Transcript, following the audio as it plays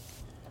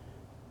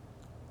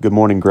Good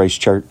morning, Grace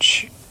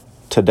Church.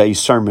 Today's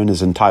sermon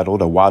is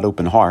entitled A Wide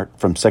Open Heart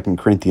from 2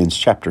 Corinthians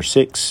chapter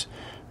 6,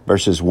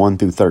 verses 1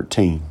 through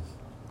 13.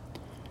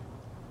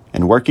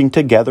 And working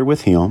together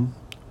with him,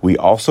 we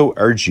also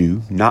urge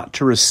you not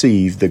to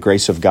receive the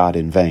grace of God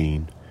in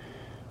vain.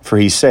 For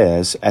he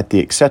says, At the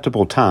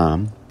acceptable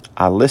time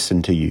I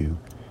listened to you,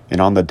 and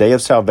on the day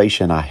of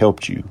salvation I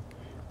helped you.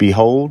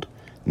 Behold,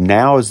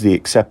 now is the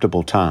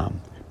acceptable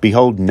time.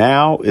 Behold,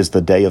 now is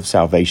the day of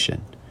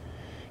salvation.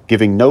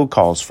 Giving no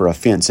cause for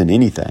offense in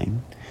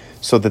anything,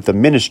 so that the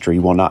ministry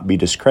will not be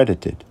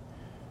discredited,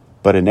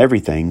 but in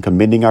everything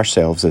commending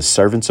ourselves as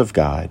servants of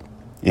God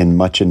in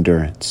much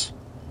endurance,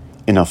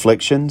 in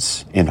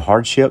afflictions, in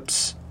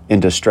hardships,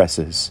 in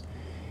distresses,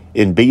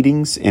 in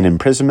beatings, in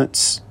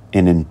imprisonments,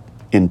 in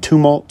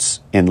tumults,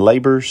 in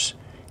labors,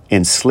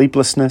 in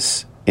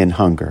sleeplessness, in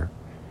hunger,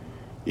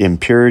 in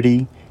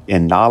purity,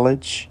 in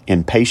knowledge,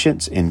 in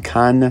patience, in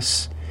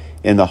kindness,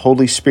 in the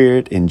Holy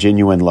Spirit, in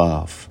genuine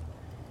love,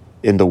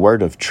 in the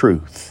word of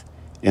truth,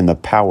 in the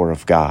power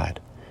of God,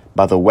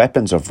 by the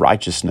weapons of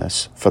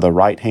righteousness for the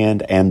right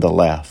hand and the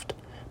left,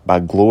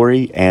 by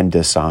glory and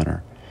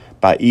dishonor,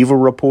 by evil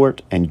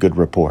report and good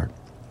report,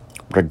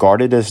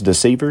 regarded as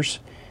deceivers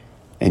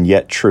and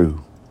yet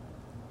true,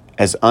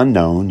 as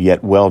unknown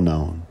yet well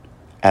known,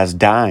 as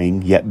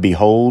dying yet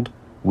behold,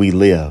 we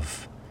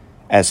live,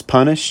 as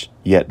punished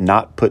yet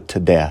not put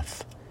to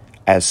death,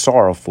 as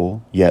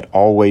sorrowful yet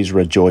always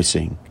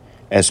rejoicing,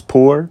 as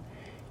poor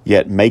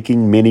yet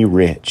making many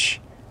rich,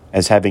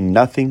 as having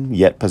nothing,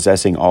 yet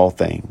possessing all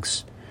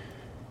things.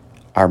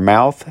 Our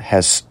mouth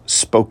has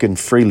spoken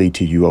freely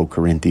to you, O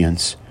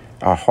Corinthians.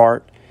 Our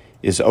heart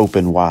is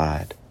open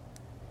wide.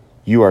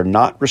 You are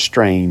not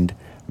restrained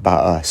by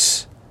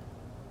us,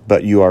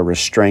 but you are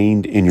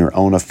restrained in your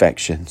own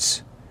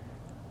affections.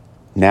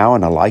 Now,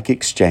 in a like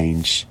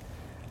exchange,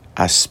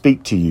 I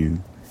speak to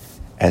you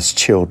as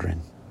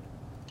children.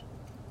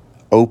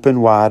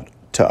 Open wide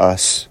to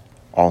us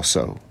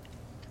also.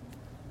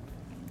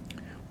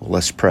 Well,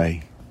 let's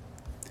pray.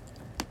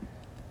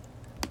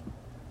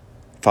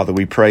 Father,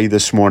 we pray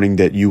this morning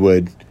that you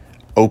would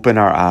open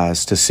our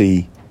eyes to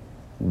see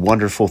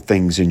wonderful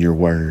things in your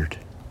word.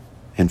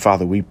 And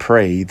Father, we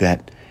pray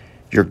that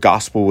your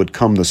gospel would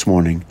come this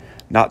morning,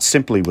 not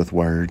simply with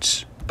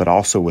words, but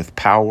also with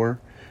power,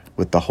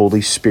 with the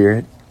Holy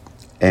Spirit,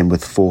 and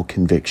with full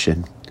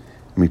conviction.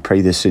 And we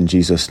pray this in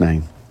Jesus'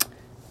 name.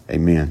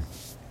 Amen.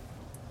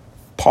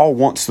 Paul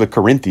wants the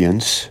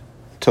Corinthians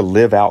to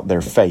live out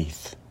their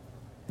faith.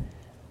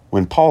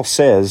 When Paul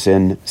says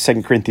in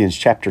 2 Corinthians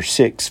chapter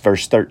 6,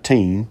 verse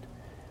 13,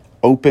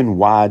 open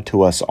wide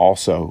to us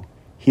also,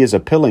 he is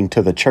appealing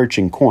to the church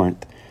in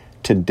Corinth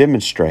to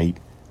demonstrate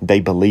they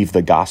believe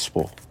the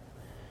gospel.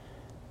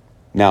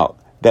 Now,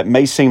 that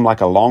may seem like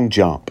a long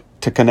jump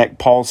to connect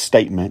Paul's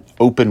statement,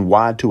 open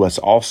wide to us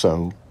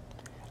also,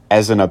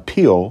 as an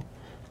appeal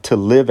to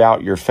live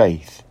out your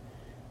faith.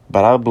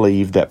 But I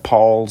believe that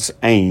Paul's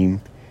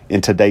aim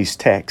in today's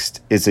text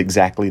is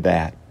exactly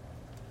that.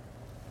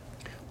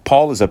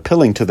 Paul is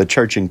appealing to the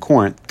church in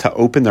Corinth to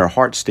open their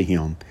hearts to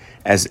him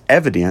as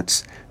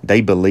evidence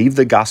they believe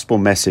the gospel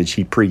message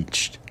he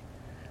preached.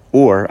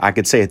 Or I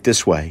could say it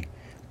this way,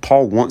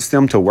 Paul wants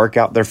them to work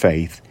out their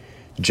faith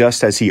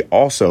just as he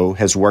also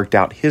has worked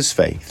out his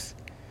faith.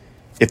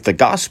 If the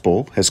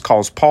gospel has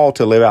caused Paul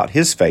to live out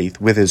his faith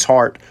with his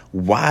heart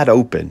wide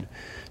open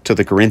to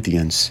the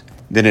Corinthians,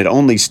 then it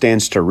only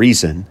stands to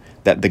reason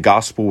that the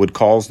gospel would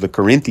cause the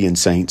Corinthian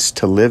saints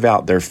to live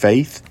out their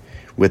faith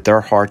with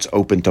their hearts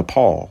open to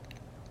Paul.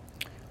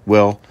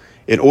 Well,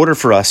 in order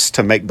for us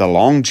to make the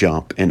long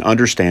jump and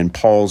understand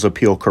Paul's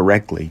appeal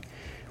correctly,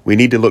 we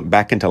need to look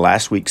back into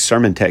last week's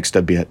sermon text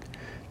a bit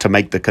to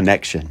make the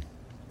connection.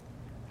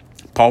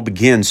 Paul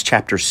begins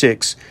chapter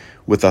 6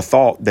 with a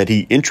thought that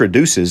he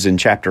introduces in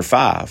chapter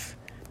 5,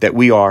 that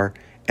we are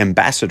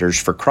ambassadors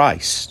for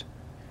Christ.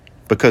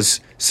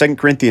 Because 2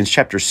 Corinthians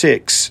chapter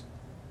 6,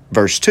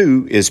 verse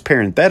 2 is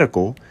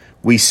parenthetical,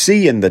 we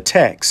see in the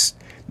text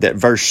that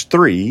verse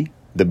 3,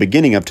 the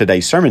beginning of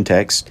today's sermon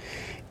text,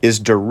 is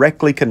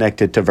directly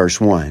connected to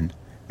verse 1,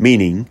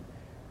 meaning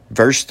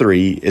verse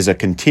 3 is a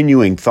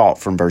continuing thought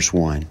from verse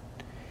 1.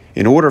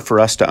 In order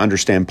for us to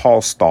understand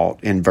Paul's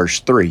thought in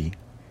verse 3,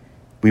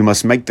 we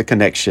must make the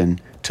connection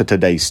to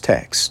today's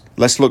text.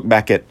 Let's look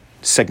back at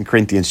 2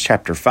 Corinthians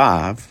chapter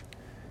 5,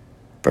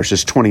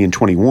 verses 20 and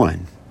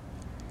 21.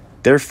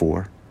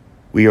 Therefore,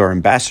 we are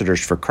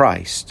ambassadors for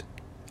Christ,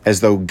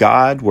 as though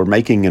God were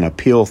making an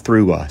appeal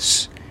through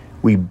us.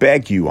 We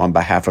beg you on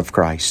behalf of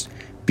Christ,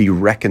 be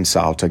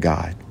reconciled to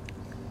God.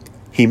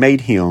 He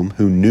made him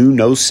who knew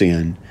no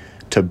sin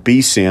to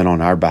be sin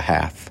on our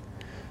behalf,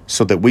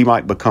 so that we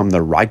might become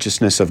the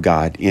righteousness of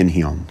God in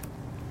him.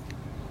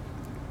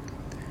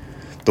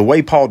 The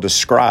way Paul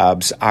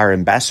describes our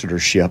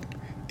ambassadorship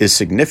is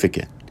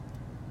significant.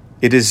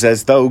 It is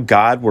as though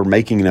God were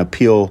making an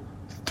appeal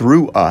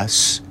through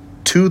us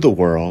to the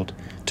world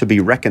to be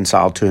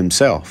reconciled to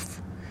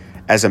himself.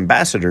 As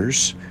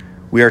ambassadors,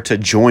 we are to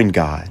join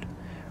God,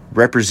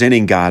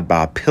 representing God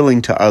by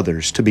appealing to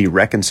others to be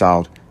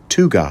reconciled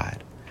to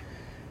God.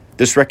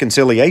 This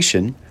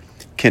reconciliation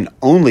can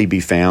only be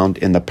found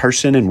in the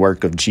person and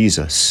work of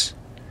Jesus.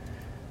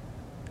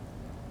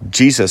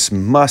 Jesus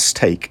must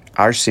take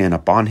our sin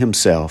upon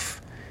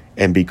himself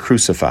and be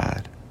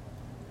crucified.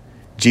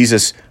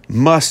 Jesus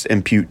must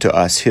impute to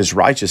us his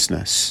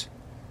righteousness.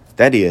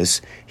 That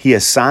is, he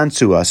assigns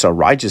to us a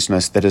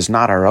righteousness that is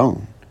not our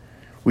own.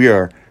 We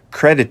are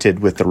credited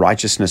with the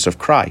righteousness of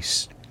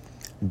Christ.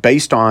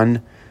 Based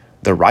on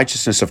the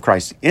righteousness of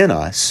Christ in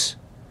us,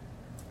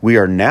 we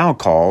are now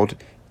called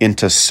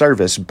into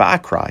service by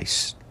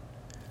Christ,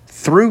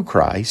 through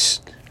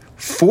Christ,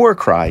 for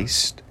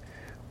Christ,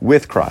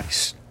 with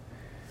Christ.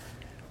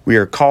 We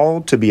are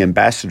called to be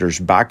ambassadors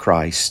by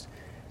Christ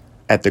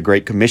at the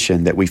Great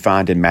Commission that we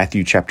find in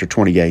Matthew chapter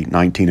 28,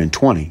 19 and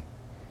 20.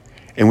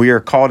 And we are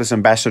called as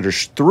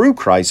ambassadors through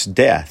Christ's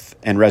death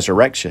and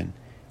resurrection.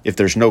 If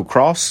there's no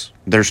cross,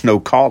 there's no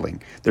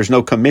calling. There's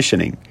no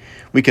commissioning.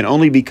 We can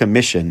only be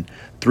commissioned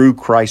through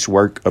Christ's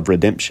work of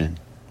redemption.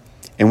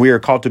 And we are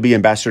called to be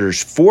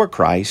ambassadors for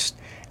Christ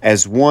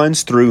as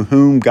ones through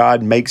whom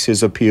God makes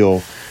his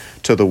appeal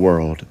to the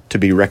world to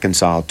be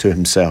reconciled to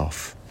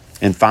himself.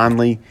 And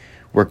finally,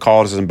 we're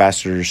called as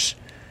ambassadors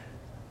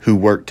who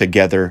work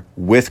together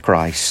with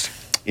Christ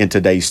in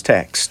today's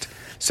text,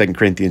 2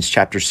 Corinthians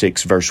chapter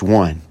 6, verse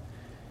 1.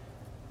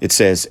 It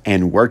says,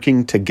 and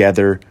working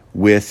together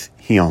with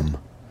him.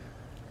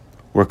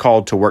 We're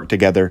called to work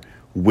together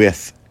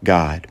with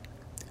God.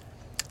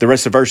 The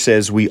rest of the verse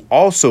says, we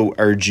also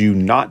urge you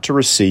not to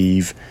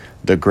receive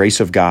the grace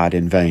of God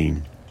in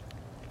vain.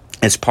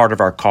 As part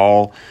of our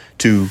call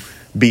to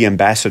be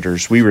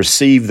ambassadors, we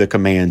receive the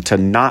command to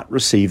not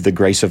receive the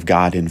grace of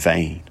God in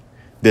vain.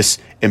 This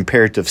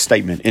imperative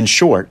statement, in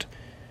short,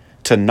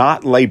 to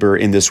not labor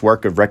in this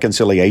work of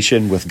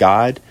reconciliation with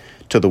God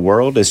to the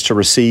world is to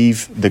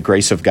receive the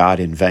grace of God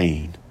in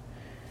vain.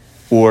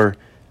 Or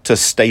to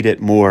state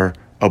it more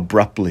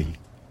abruptly,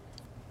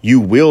 you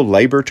will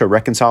labor to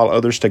reconcile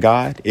others to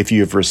God if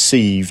you have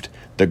received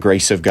the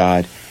grace of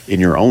God in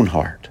your own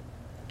heart.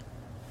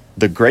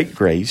 The great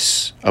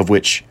grace of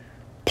which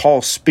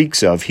Paul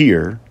speaks of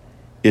here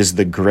is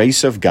the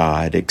grace of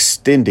God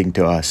extending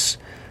to us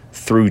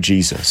through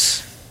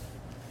Jesus.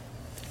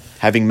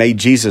 Having made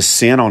Jesus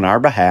sin on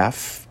our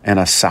behalf and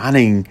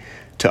assigning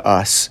to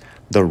us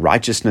the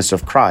righteousness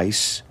of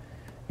Christ,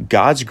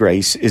 God's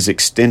grace is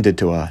extended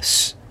to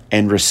us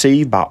and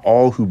received by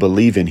all who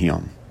believe in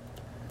him.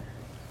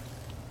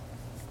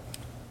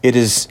 It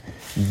is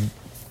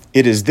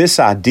this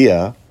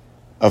idea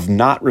of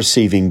not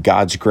receiving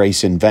God's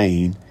grace in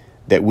vain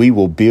that we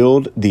will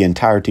build the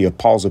entirety of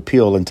Paul's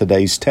appeal in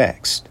today's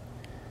text.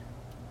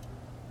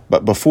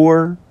 But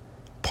before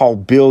Paul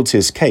builds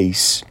his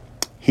case,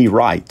 he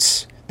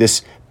writes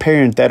this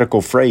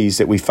parenthetical phrase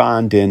that we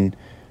find in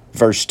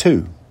verse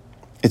 2.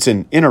 It's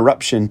an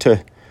interruption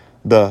to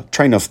the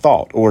train of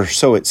thought, or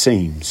so it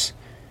seems.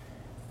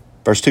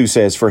 Verse 2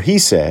 says, for he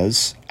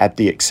says, at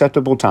the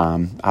acceptable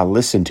time I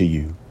listened to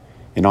you,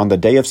 and on the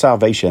day of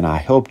salvation I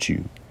helped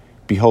you.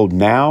 Behold,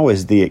 now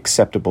is the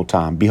acceptable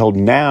time. Behold,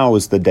 now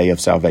is the day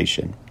of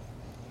salvation.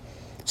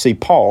 See,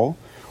 Paul,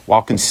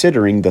 while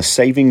considering the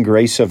saving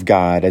grace of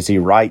God as he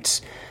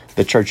writes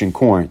the church in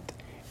Corinth,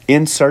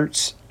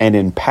 inserts an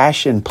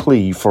impassioned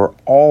plea for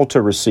all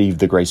to receive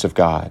the grace of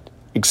God,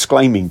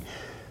 exclaiming,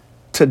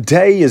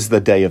 today is the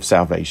day of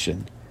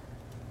salvation.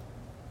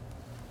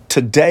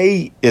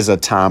 Today is a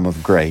time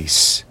of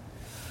grace.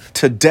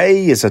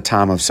 Today is a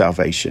time of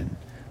salvation.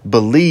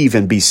 Believe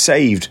and be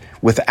saved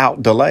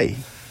without delay.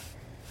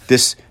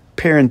 This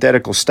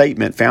parenthetical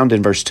statement found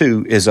in verse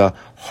 2 is a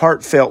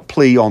heartfelt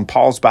plea on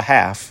Paul's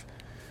behalf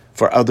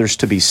for others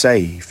to be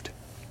saved.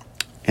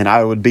 And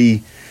I would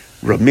be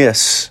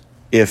remiss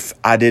if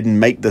I didn't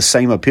make the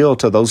same appeal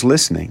to those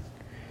listening.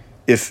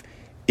 If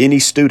any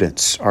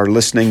students are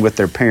listening with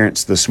their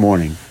parents this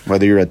morning,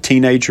 whether you're a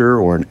teenager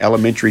or an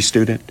elementary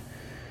student,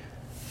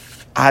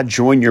 I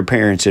join your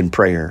parents in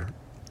prayer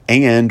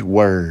and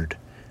word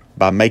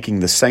by making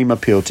the same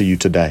appeal to you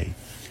today.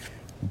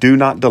 Do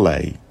not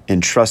delay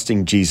in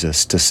trusting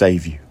Jesus to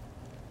save you.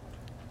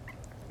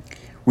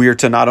 We are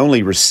to not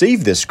only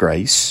receive this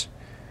grace,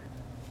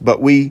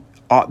 but we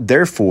ought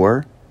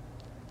therefore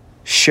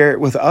share it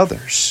with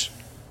others.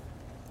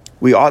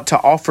 We ought to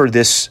offer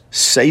this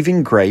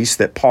saving grace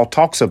that Paul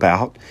talks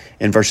about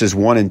in verses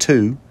 1 and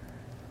 2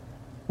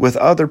 with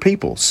other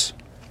peoples.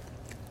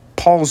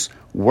 Paul's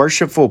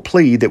worshipful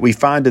plea that we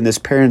find in this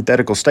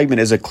parenthetical statement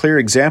is a clear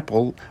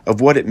example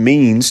of what it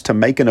means to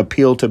make an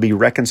appeal to be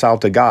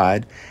reconciled to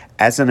God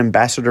as an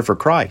ambassador for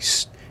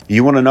Christ.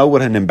 You want to know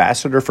what an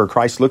ambassador for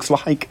Christ looks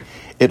like?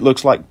 It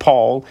looks like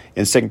Paul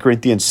in 2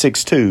 Corinthians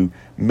 6:2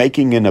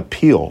 making an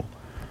appeal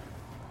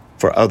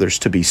for others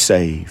to be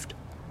saved.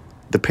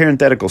 The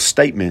parenthetical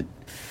statement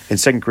in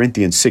 2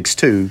 Corinthians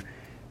 6:2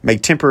 may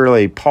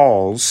temporarily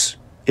pause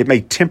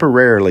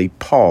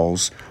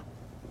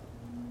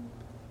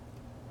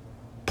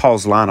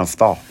Paul's line of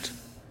thought,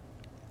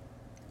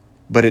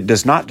 but it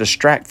does not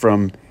distract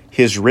from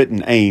his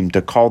written aim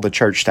to call the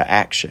church to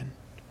action.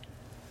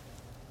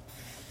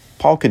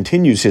 Paul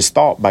continues his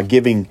thought by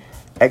giving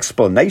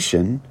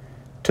explanation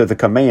to the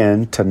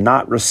command to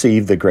not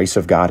receive the grace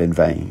of God in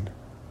vain.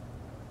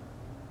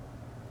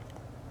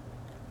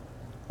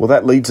 Well,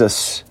 that leads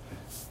us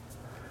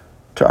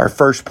to our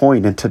first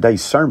point in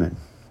today's sermon.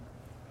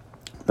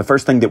 The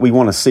first thing that we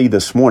want to see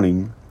this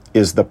morning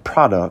is the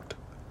product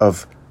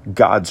of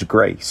God's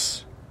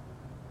grace.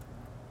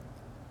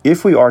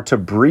 If we are to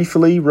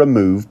briefly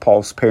remove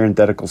Paul's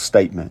parenthetical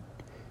statement,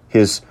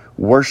 his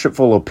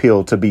worshipful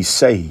appeal to be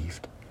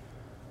saved,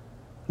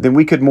 then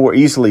we could more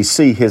easily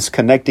see his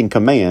connecting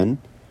command,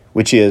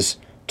 which is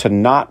to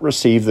not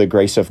receive the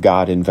grace of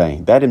God in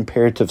vain. That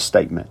imperative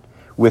statement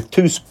with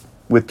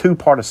two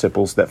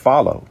participles that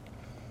follow.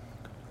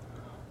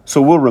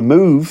 So we'll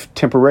remove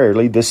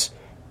temporarily this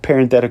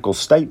parenthetical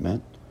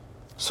statement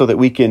so that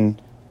we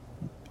can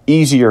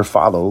easier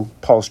follow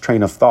Paul's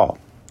train of thought.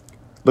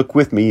 Look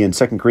with me in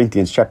 2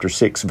 Corinthians chapter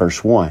 6,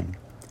 verse 1.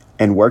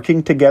 And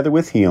working together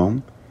with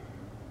him,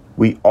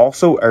 we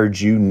also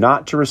urge you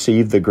not to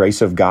receive the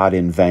grace of God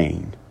in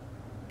vain.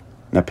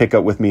 Now pick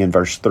up with me in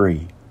verse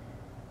 3.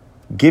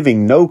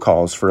 Giving no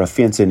cause for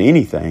offense in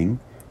anything,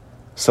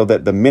 so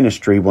that the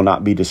ministry will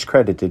not be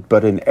discredited,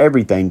 but in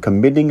everything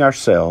commending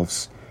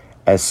ourselves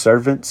as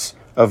servants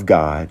of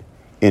God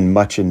in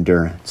much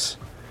endurance.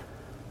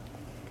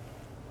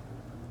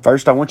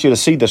 First, I want you to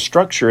see the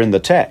structure in the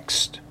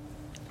text.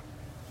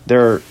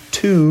 There are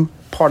two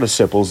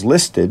participles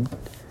listed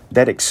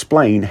that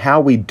explain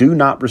how we do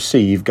not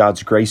receive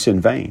God's grace in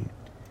vain.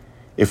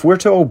 If we're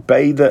to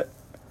obey the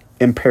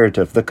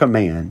imperative, the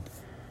command,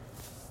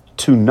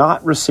 to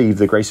not receive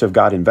the grace of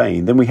God in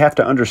vain, then we have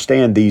to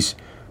understand these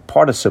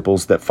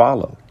participles that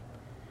follow.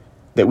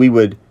 That we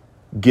would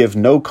give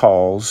no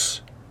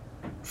cause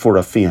for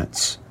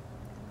offense,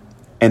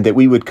 and that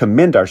we would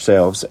commend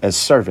ourselves as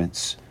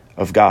servants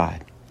of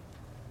God.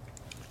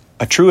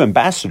 A true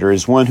ambassador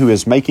is one who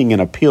is making an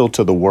appeal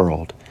to the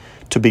world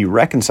to be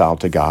reconciled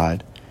to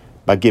God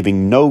by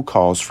giving no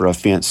cause for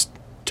offense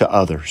to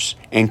others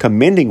and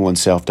commending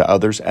oneself to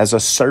others as a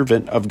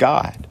servant of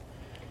God.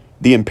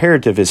 The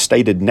imperative is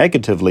stated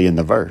negatively in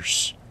the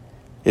verse.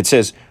 It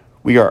says,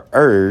 we are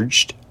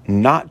urged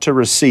not to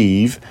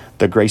receive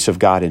the grace of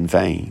God in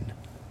vain.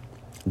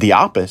 The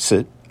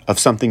opposite of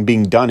something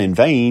being done in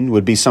vain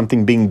would be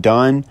something being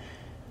done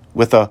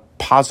with a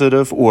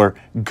positive or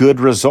good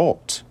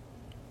result.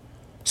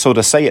 So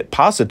to say it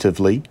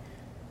positively,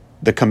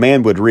 the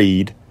command would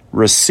read,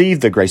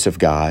 receive the grace of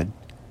God,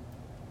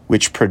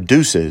 which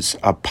produces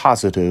a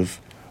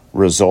positive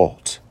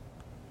result.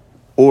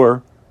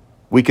 Or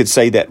we could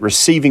say that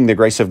receiving the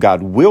grace of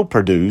God will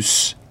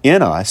produce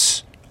in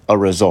us a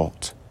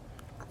result.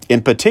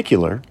 In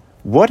particular,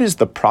 what is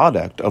the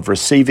product of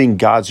receiving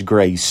God's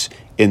grace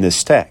in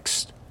this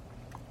text?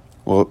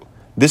 Well,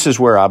 this is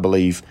where I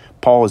believe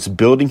Paul is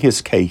building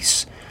his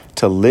case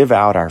to live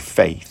out our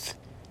faith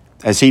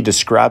as he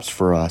describes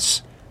for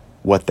us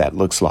what that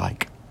looks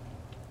like.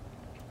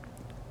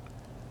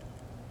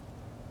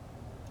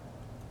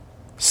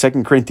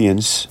 2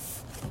 Corinthians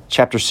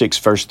chapter 6,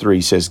 verse 3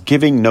 says,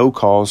 giving no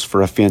cause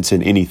for offense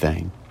in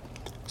anything,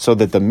 so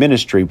that the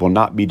ministry will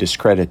not be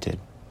discredited.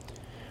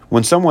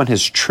 When someone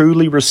has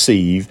truly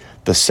received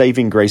the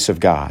saving grace of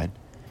God,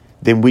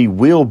 then we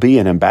will be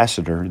an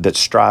ambassador that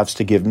strives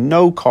to give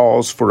no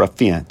cause for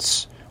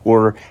offense,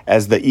 or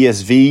as the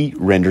ESV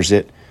renders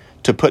it,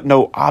 to put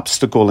no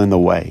obstacle in the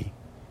way.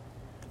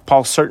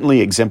 Paul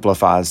certainly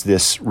exemplifies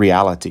this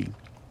reality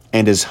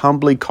and is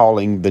humbly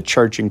calling the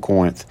church in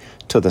Corinth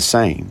to the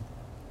same.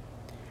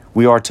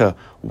 We are to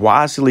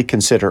wisely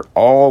consider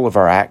all of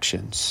our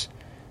actions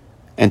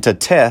and to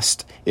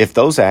test if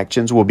those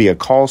actions will be a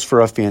cause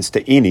for offense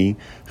to any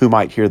who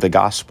might hear the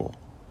gospel.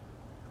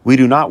 We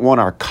do not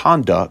want our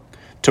conduct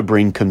to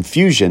bring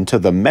confusion to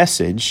the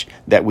message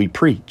that we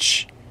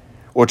preach,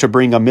 or to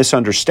bring a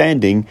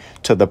misunderstanding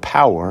to the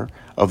power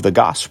of the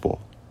gospel.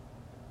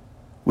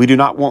 We do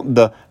not want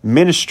the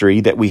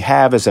ministry that we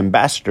have as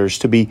ambassadors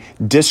to be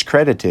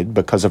discredited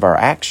because of our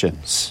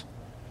actions.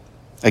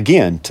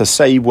 Again, to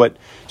say what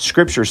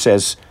Scripture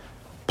says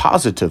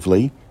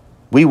positively,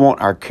 we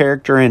want our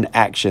character and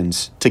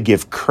actions to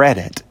give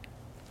credit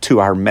to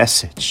our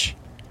message.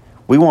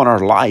 We want our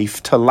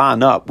life to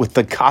line up with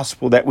the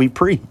gospel that we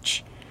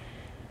preach.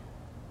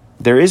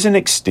 There is an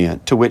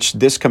extent to which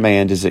this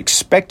command is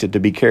expected to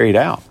be carried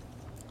out.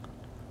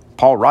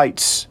 Paul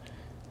writes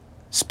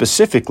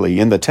specifically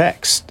in the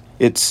text.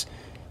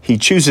 He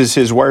chooses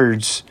his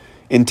words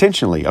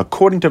intentionally.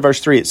 According to verse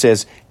 3, it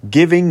says,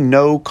 giving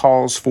no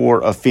cause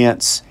for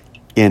offense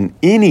in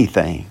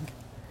anything.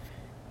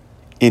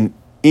 In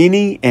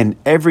any and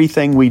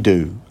everything we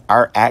do,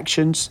 our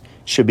actions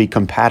should be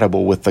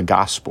compatible with the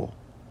gospel.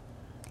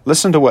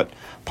 Listen to what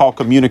Paul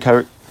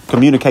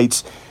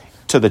communicates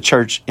to the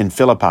church in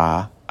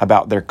Philippi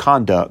about their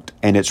conduct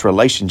and its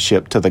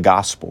relationship to the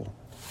gospel.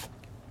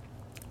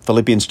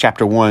 Philippians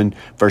chapter 1,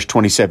 verse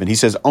 27, he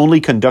says,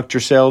 only conduct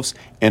yourselves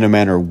in a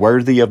manner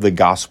worthy of the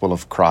gospel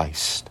of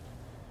Christ.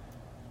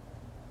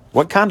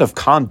 What kind of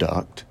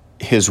conduct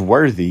is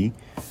worthy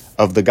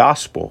of the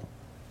gospel?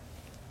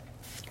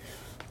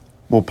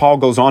 Well, Paul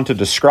goes on to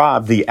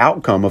describe the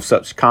outcome of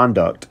such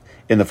conduct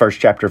in the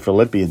first chapter of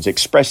Philippians,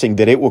 expressing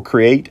that it will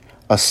create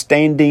a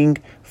standing,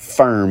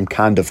 firm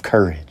kind of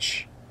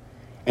courage,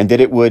 and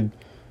that it would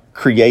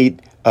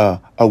create a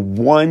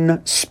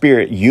one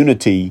spirit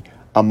unity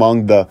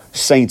among the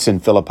saints in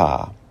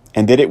Philippi,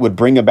 and that it would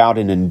bring about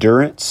an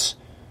endurance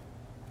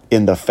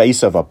in the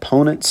face of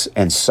opponents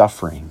and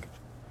suffering.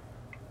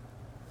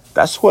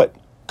 That's what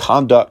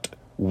conduct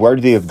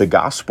worthy of the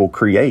gospel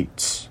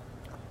creates.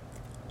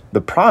 The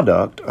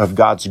product of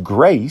God's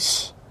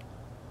grace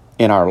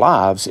in our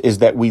lives is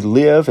that we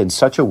live in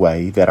such a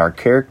way that our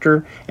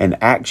character and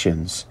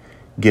actions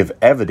give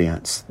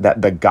evidence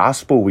that the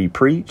gospel we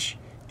preach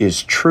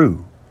is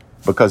true,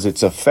 because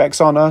its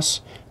effects on us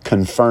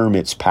confirm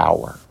its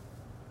power.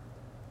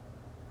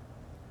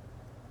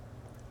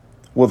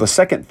 Well, the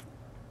second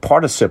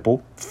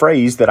participle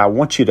phrase that I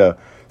want you to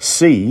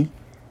see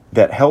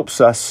that helps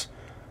us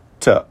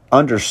to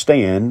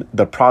understand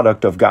the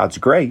product of God's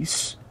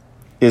grace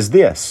is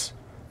this,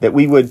 that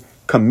we would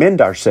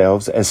commend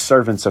ourselves as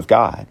servants of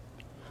God.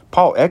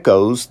 Paul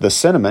echoes the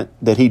sentiment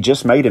that he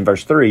just made in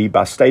verse 3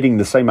 by stating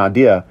the same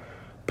idea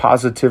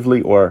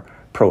positively or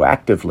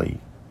proactively.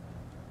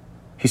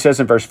 He says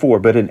in verse 4,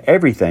 but in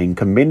everything,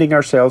 commending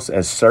ourselves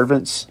as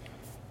servants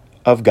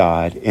of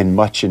God in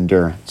much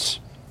endurance.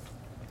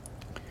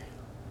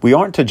 We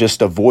aren't to just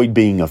avoid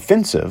being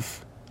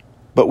offensive,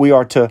 but we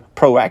are to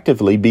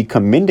proactively be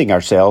commending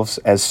ourselves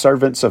as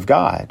servants of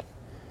God.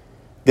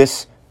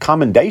 This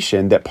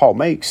commendation that Paul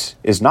makes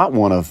is not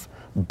one of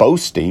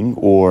boasting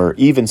or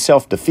even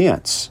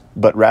self-defense,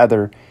 but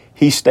rather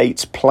he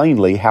states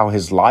plainly how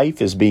his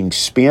life is being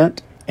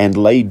spent and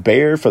laid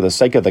bare for the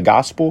sake of the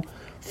gospel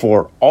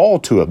for all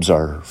to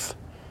observe.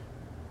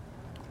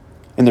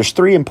 And there's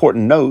three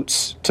important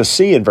notes to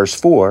see in verse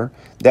 4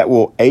 that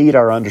will aid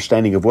our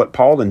understanding of what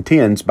Paul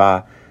intends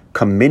by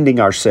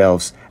commending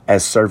ourselves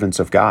as servants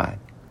of God.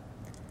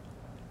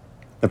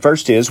 The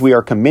first is we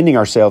are commending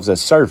ourselves as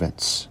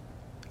servants.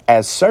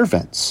 As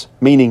servants,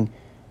 meaning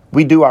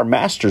we do our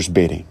master's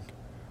bidding.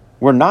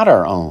 We're not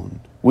our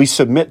own. We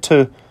submit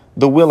to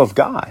the will of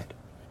God.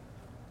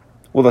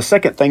 Well, the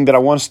second thing that I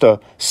want us to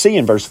see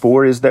in verse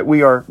 4 is that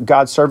we are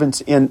God's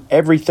servants in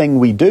everything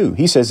we do.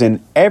 He says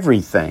in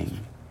everything,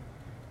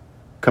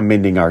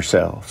 commending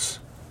ourselves.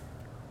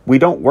 We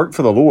don't work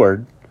for the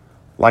Lord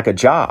like a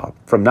job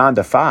from 9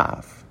 to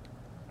 5.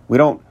 We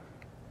don't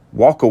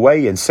walk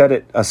away and set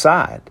it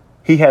aside.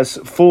 He has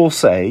full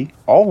say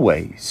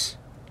always.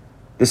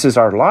 This is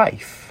our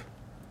life,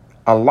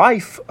 a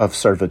life of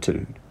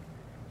servitude.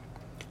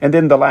 And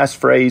then the last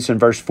phrase in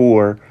verse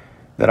 4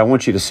 that I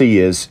want you to see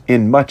is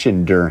in much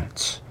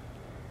endurance.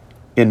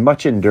 In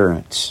much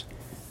endurance.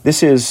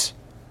 This is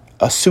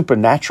a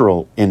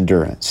supernatural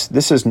endurance.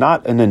 This is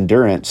not an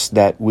endurance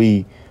that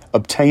we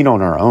obtain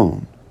on our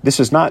own. This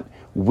is not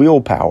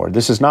willpower.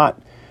 This is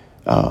not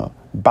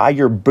by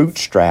your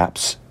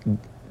bootstraps,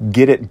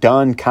 get it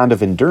done kind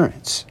of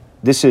endurance.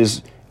 This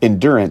is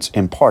endurance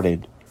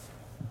imparted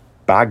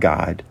by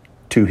God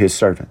to his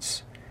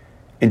servants.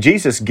 And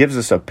Jesus gives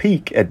us a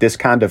peek at this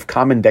kind of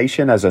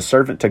commendation as a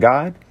servant to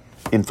God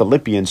in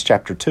Philippians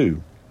chapter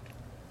 2.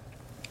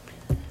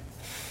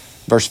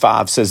 Verse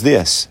 5 says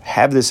this,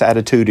 have this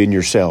attitude in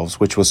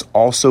yourselves, which was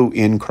also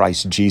in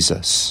Christ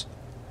Jesus,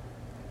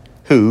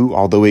 who,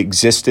 although he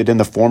existed in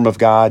the form of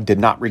God, did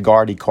not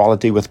regard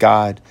equality with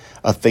God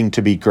a thing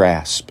to be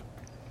grasped,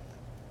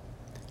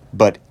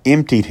 but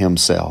emptied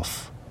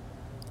himself,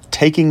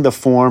 taking the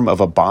form of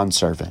a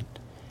bondservant,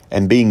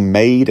 and being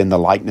made in the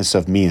likeness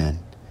of men.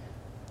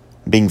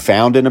 Being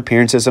found in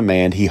appearance as a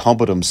man, he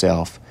humbled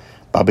himself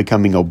by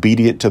becoming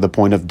obedient to the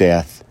point of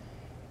death,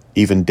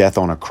 even death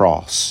on a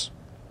cross.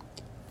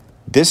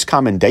 This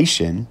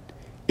commendation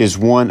is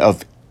one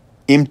of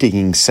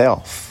emptying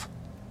self.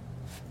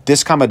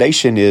 This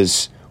commendation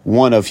is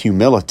one of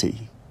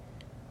humility.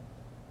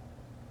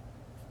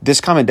 This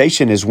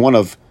commendation is one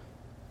of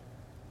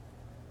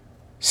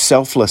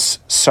selfless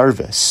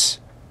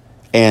service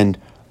and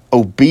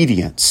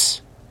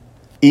obedience,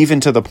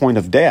 even to the point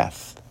of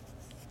death.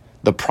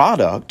 The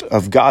product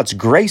of God's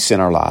grace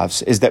in our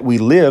lives is that we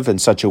live in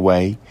such a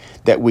way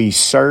that we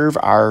serve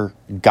our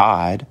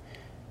God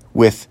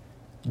with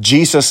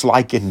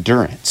Jesus-like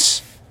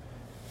endurance,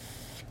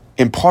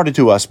 imparted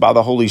to us by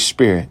the Holy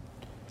Spirit,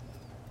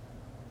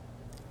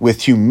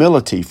 with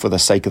humility for the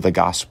sake of the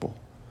gospel.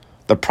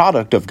 The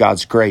product of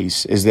God's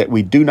grace is that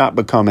we do not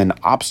become an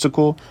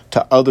obstacle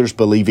to others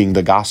believing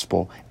the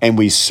gospel, and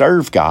we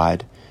serve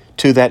God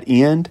to that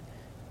end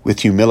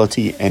with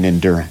humility and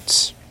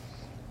endurance.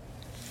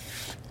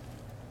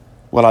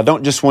 Well, I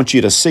don't just want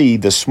you to see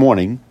this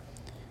morning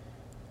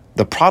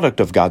the product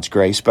of God's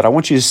grace, but I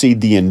want you to see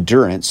the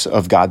endurance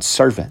of God's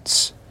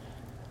servants.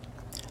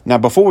 Now,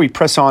 before we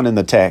press on in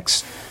the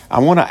text, I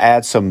want to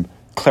add some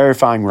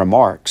clarifying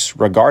remarks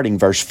regarding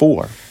verse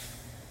 4.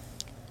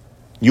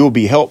 You will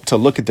be helped to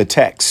look at the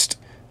text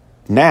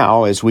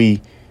now as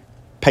we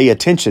pay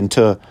attention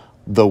to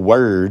the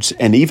words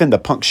and even the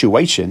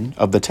punctuation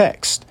of the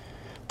text.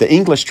 The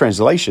English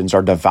translations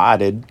are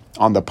divided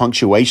on the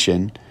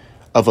punctuation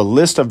of a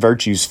list of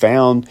virtues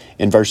found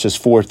in verses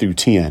 4 through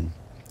 10.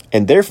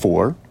 And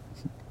therefore,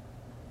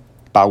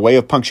 by way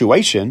of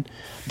punctuation,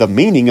 the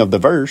meaning of the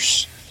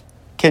verse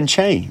can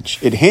change.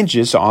 It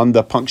hinges on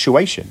the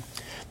punctuation.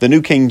 The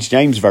New King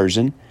James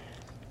Version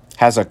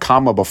has a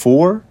comma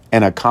before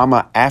and a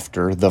comma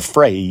after the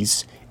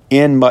phrase,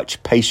 "in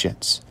much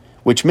patience,"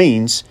 which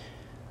means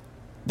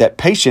that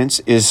patience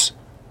is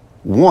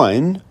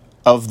one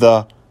of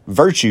the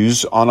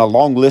virtues on a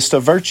long list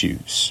of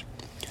virtues.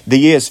 The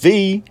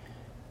ESV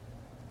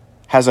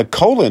has a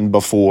colon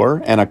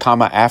before and a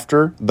comma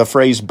after the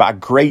phrase "by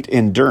great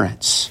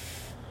endurance."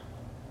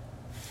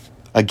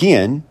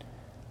 Again,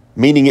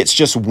 meaning it's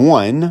just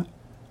one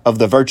of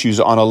the virtues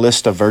on a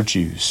list of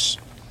virtues.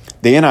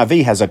 The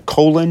NIV has a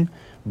colon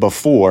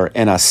before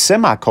and a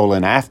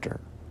semicolon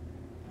after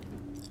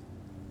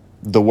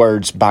the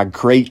words "by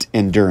great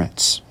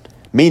endurance,"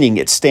 meaning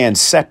it stands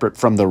separate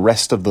from the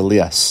rest of the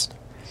list.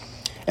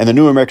 And the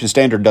New American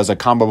Standard does a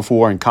comma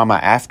before and comma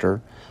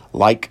after,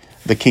 like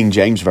the King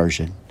James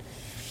Version.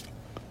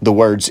 The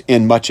words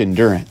 "in much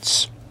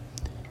endurance,"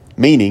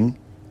 meaning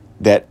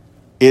that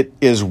it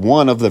is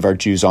one of the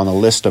virtues on a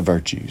list of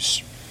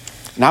virtues.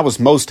 And I was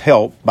most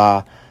helped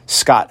by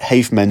Scott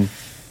Hafeman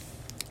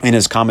in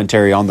his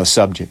commentary on the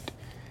subject.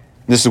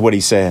 This is what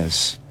he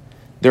says.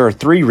 There are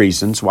 3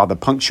 reasons why the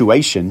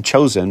punctuation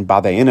chosen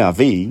by the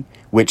NIV,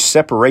 which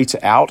separates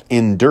out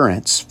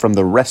endurance from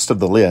the rest of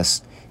the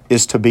list,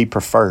 is to be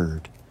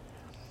preferred.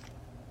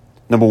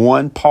 Number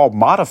 1, Paul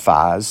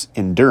modifies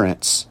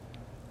endurance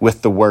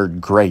with the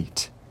word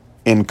 "great,"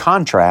 in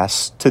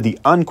contrast to the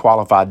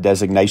unqualified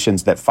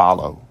designations that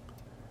follow.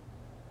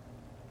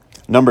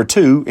 Number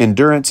 2,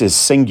 endurance is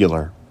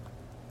singular.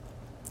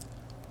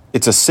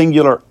 It's a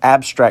singular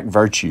abstract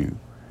virtue,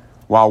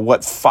 while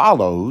what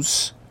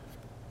follows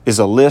is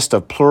a list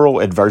of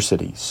plural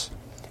adversities.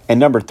 And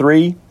number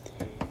 3,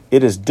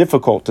 it is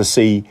difficult to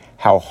see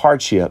how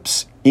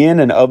hardships in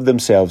and of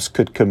themselves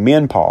could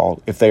commend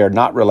Paul if they are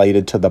not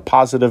related to the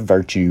positive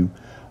virtue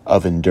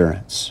of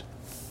endurance.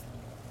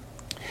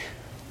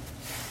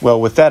 Well,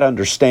 with that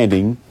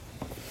understanding,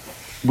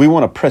 we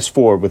want to press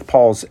forward with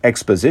Paul's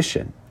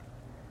exposition.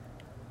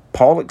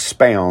 Paul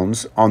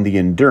expounds on the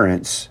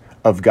endurance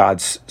of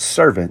God's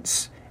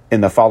servants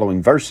in the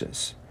following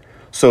verses.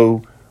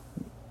 So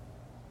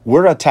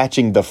we're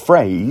attaching the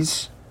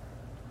phrase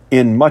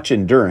 "in much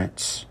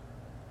endurance"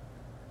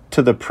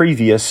 to the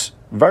previous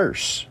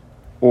verse,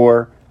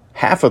 or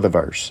half of the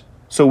verse.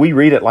 So we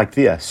read it like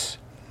this: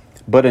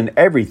 "But in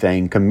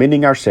everything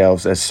commending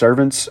ourselves as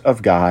servants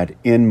of God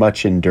in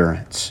much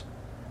endurance."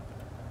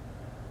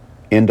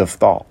 End of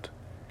thought.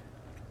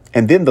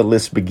 And then the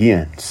list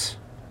begins.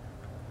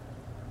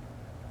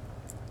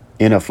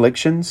 In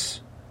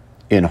afflictions,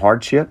 in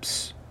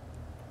hardships,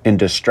 in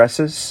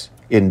distresses,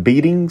 in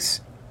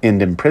beatings,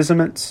 in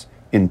imprisonments,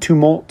 in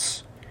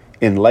tumults,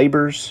 in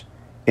labors,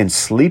 in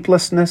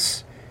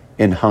sleeplessness,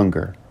 in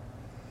hunger.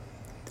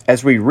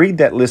 As we read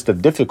that list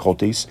of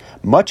difficulties,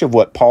 much of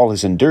what Paul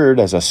has endured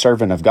as a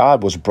servant of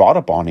God was brought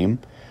upon him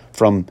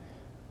from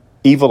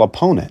evil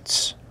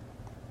opponents.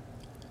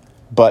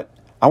 But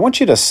I want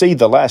you to see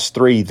the last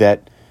 3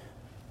 that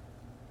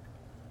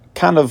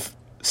kind of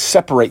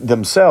separate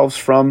themselves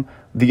from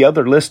the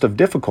other list of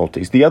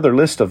difficulties, the other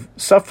list of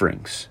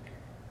sufferings.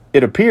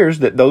 It appears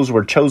that those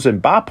were chosen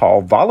by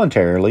Paul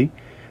voluntarily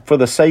for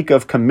the sake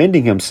of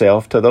commending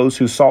himself to those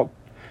he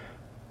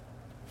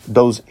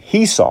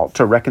sought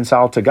to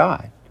reconcile to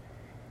God.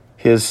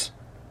 His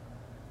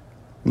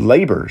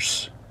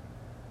labors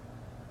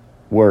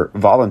were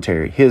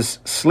voluntary. His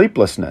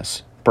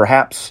sleeplessness,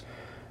 perhaps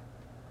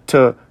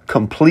to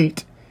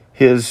complete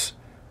his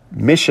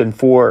mission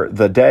for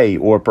the day,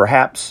 or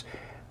perhaps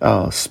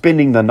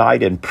spending the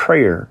night in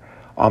prayer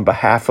on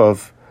behalf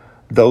of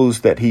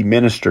those that he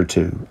ministered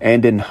to,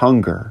 and in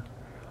hunger,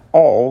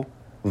 all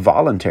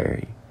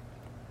voluntary.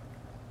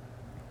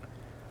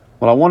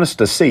 Well, I want us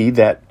to see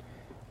that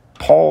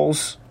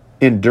Paul's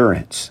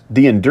endurance,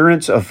 the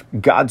endurance of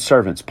God's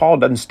servants. Paul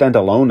doesn't stand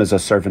alone as a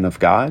servant of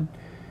God,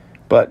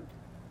 but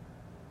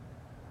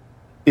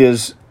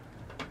is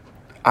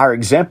our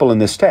example in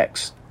this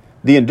text.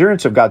 The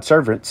endurance of God's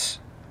servants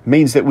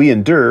means that we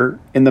endure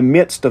in the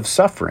midst of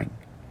suffering.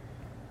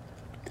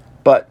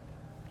 But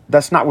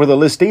that's not where the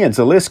list ends.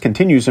 The list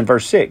continues in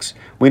verse 6.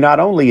 We not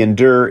only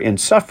endure in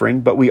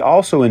suffering, but we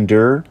also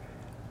endure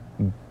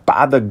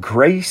by the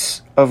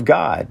grace of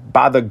God,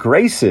 by the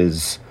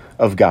graces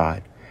of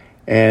God.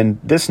 And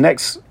this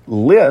next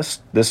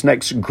list, this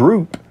next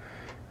group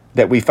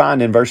that we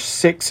find in verse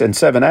 6 and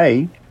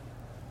 7a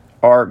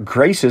are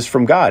graces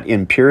from God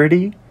in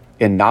purity,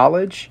 in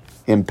knowledge,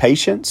 in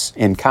patience,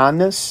 in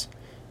kindness,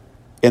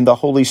 in the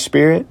Holy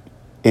Spirit,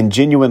 in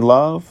genuine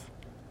love,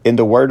 in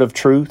the word of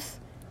truth,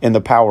 in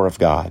the power of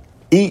God.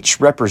 Each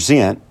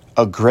represent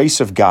a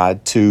grace of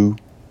God to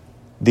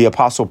the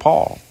Apostle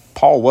Paul.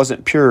 Paul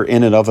wasn't pure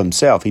in and of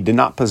himself. He did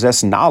not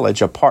possess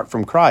knowledge apart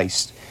from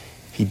Christ.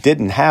 He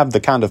didn't have the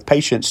kind of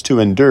patience to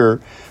endure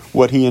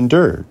what he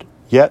endured.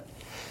 Yet,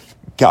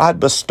 God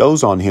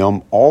bestows on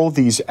him all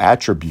these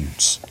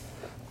attributes.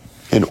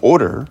 in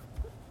order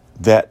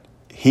that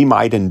he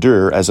might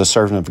endure as a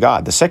servant of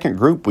God. The second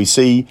group, we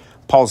see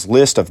Paul's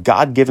list of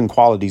God-given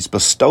qualities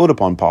bestowed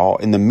upon Paul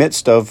in the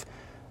midst of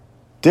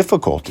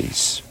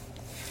difficulties.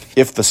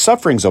 If the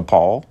sufferings of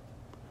Paul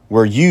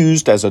were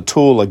used as a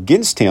tool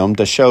against him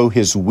to show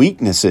his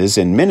weaknesses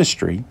in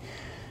ministry,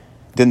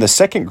 then the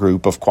second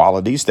group of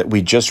qualities that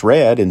we just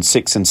read in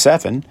 6 and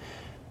 7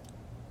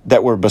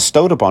 that were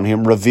bestowed upon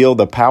him reveal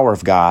the power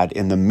of God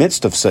in the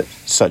midst of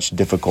such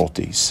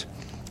difficulties.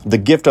 The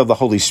gift of the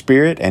Holy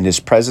Spirit and his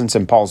presence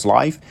in Paul's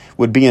life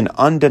would be an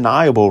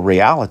undeniable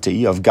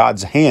reality of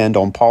God's hand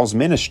on Paul's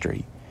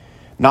ministry,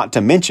 not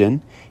to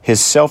mention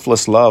his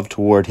selfless love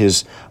toward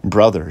his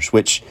brothers,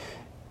 which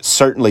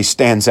certainly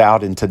stands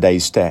out in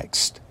today's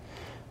text.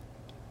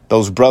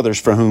 Those brothers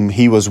for whom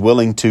he was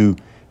willing to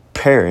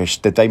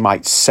perish that they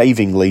might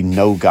savingly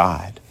know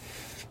God,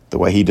 the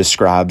way he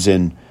describes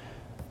in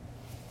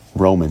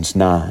Romans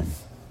 9.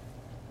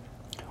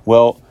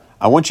 Well,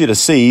 I want you to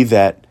see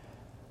that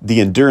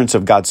the endurance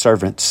of God's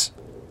servants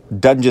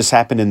doesn't just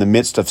happen in the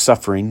midst of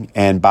suffering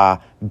and by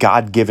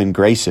God-given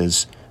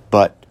graces,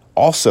 but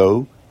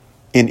also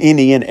in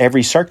any and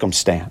every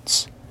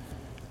circumstance.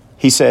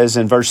 He says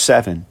in verse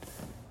 7,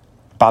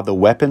 by the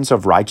weapons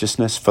of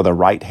righteousness for the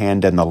right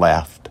hand and the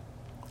left.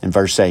 In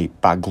verse 8,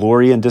 by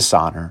glory and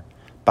dishonor,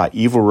 by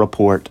evil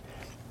report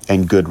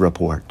and good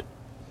report.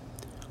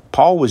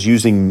 Paul was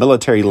using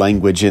military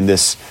language in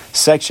this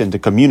section to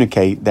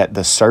communicate that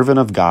the servant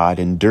of God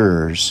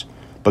endures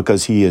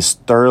because he is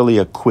thoroughly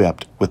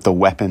equipped with the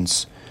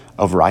weapons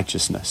of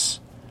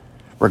righteousness.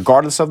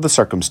 Regardless of the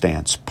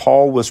circumstance,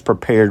 Paul was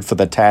prepared for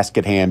the task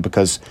at hand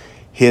because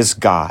his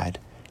God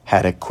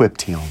had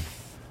equipped him.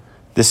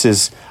 This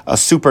is a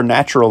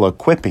supernatural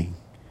equipping.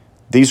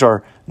 These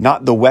are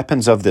not the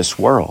weapons of this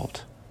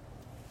world.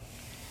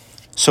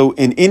 So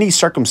in any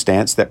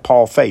circumstance that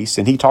Paul faced,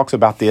 and he talks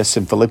about this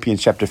in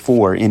Philippians chapter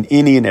 4, in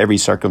any and every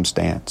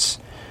circumstance,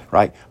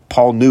 right?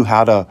 Paul knew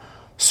how to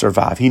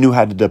survive. He knew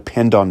how to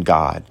depend on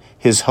God.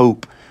 His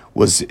hope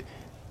was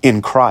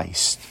in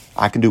Christ.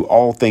 I can do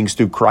all things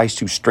through Christ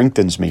who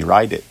strengthens me,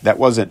 right? That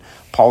wasn't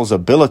Paul's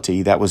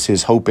ability. That was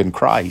his hope in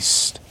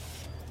Christ.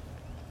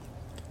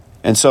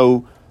 And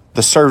so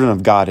the servant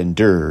of God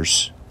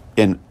endures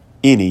in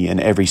any and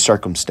every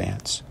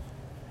circumstance.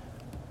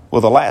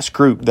 Well, the last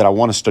group that I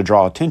want us to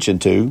draw attention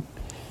to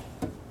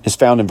is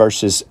found in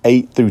verses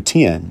 8 through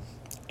 10,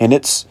 and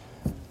it's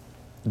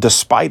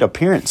despite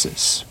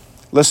appearances.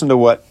 Listen to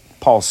what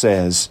Paul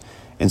says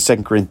in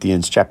 2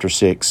 Corinthians chapter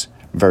 6,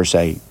 verse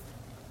 8.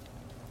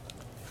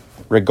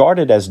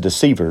 Regarded as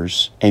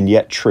deceivers and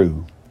yet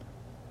true,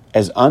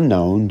 as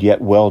unknown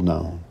yet well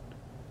known,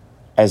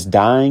 as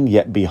dying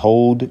yet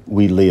behold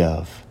we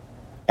live,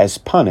 as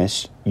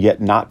punished yet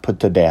not put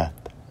to death,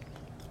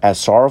 as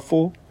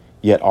sorrowful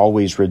yet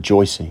always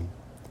rejoicing,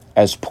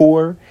 as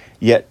poor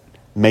yet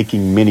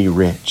making many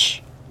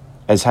rich,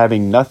 as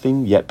having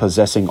nothing yet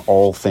possessing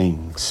all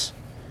things.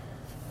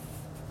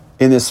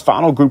 In this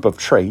final group of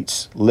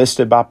traits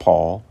listed by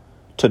Paul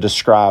to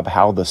describe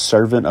how the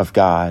servant of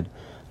God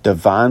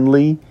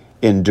divinely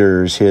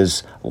endures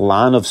his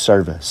line of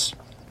service,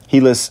 he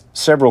lists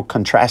several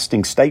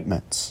contrasting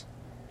statements.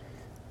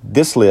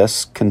 This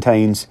list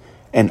contains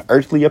an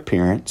earthly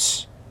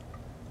appearance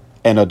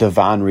and a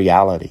divine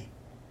reality.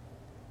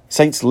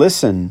 Saints,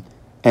 listen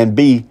and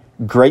be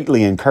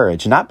greatly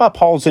encouraged, not by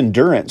Paul's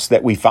endurance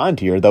that we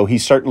find here, though he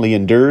certainly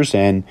endures,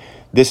 and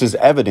this is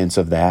evidence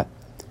of that,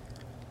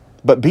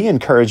 but be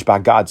encouraged by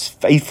God's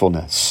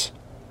faithfulness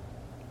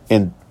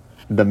in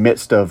the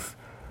midst of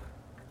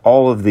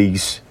all of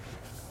these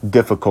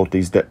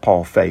difficulties that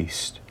Paul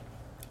faced,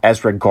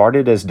 as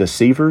regarded as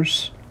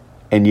deceivers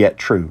and yet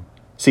true.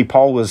 See,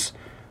 Paul was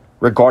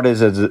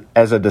regarded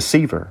as a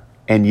deceiver,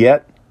 and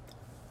yet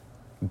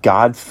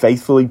God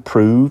faithfully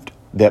proved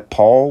that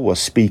Paul was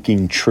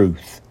speaking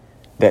truth,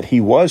 that he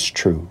was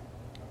true.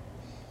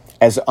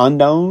 As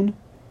unknown,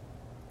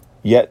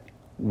 yet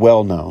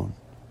well known.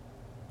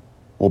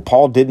 Well,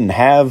 Paul didn't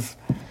have,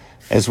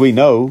 as we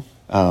know,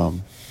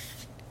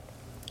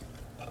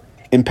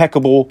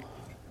 impeccable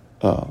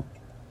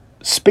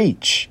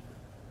speech.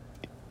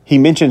 He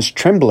mentions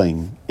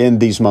trembling in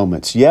these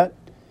moments, yet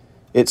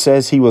it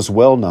says he was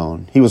well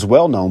known. He was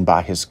well known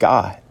by his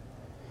God.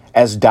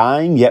 As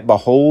dying, yet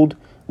behold,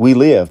 we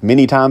live.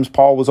 Many times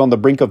Paul was on the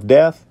brink of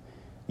death,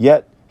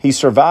 yet he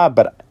survived.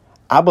 But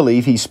I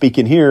believe he's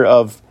speaking here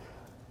of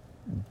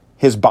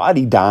his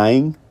body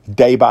dying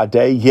day by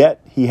day,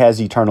 yet he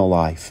has eternal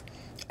life.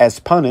 As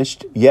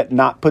punished, yet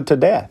not put to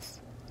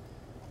death.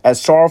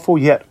 As sorrowful,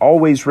 yet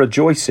always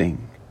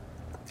rejoicing.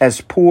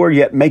 As poor,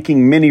 yet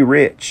making many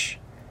rich.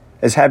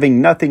 As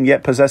having nothing,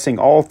 yet possessing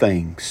all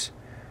things.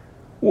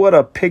 What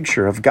a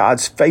picture of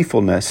God's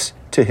faithfulness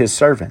to his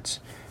servants.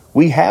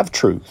 We have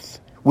truth.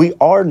 We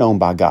are known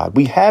by God.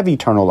 We have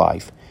eternal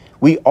life.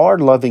 We are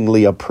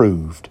lovingly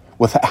approved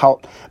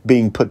without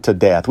being put to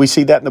death. We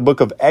see that in the book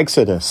of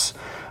Exodus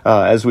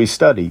as we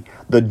study.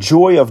 The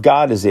joy of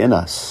God is in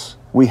us.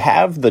 We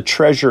have the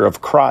treasure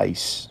of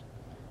Christ,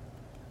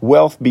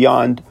 wealth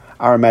beyond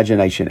our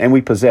imagination, and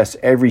we possess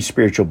every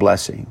spiritual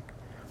blessing.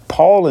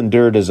 Paul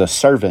endured as a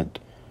servant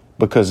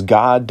because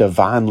God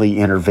divinely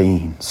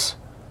intervenes.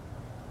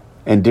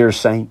 And dear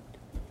saint,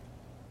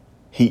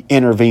 he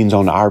intervenes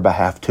on our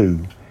behalf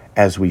too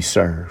as we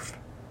serve.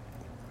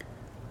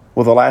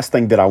 Well, the last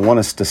thing that I want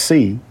us to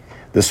see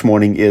this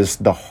morning is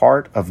the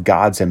heart of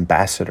God's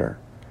ambassador.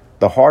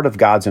 The heart of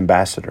God's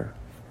ambassador.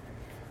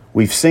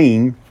 We've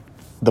seen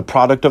the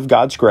product of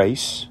God's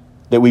grace,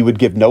 that we would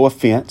give no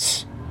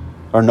offense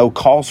or no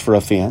cause for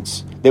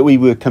offense, that we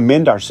would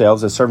commend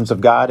ourselves as servants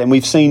of God. And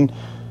we've seen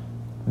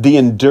the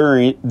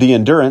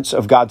endurance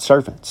of God's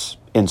servants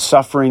in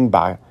suffering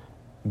by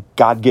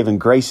God-given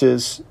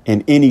graces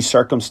in any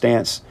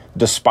circumstance,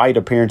 despite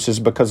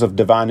appearances, because of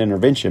divine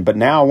intervention. But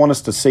now I want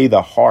us to see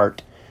the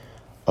heart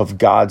of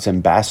God's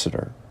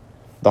ambassador.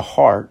 The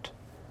heart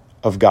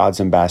of God's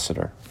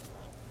ambassador.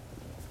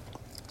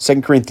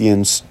 2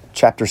 Corinthians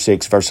chapter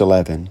 6, verse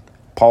 11,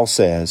 Paul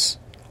says,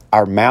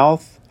 "Our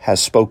mouth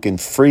has spoken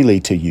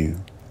freely to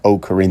you, O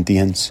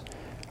Corinthians.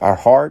 Our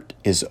heart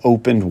is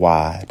opened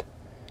wide."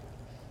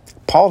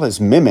 Paul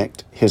has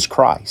mimicked his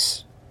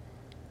Christ,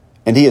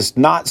 and he has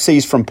not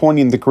ceased from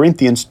pointing the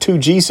Corinthians to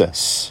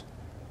Jesus.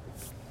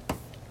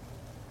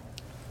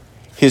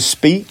 His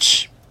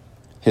speech,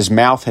 his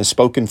mouth has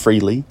spoken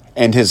freely,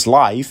 and his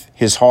life,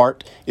 his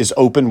heart, is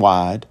open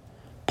wide.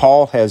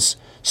 Paul has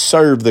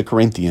served the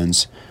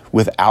Corinthians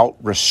without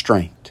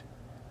restraint.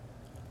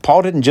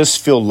 Paul didn't just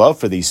feel love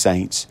for these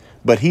saints,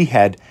 but he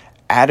had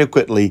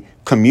adequately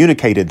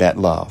communicated that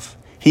love.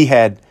 He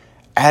had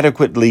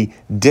adequately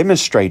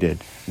demonstrated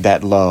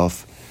that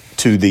love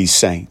to these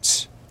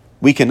saints.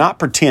 We cannot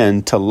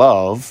pretend to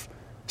love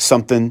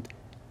something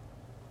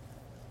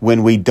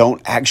when we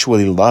don't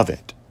actually love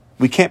it.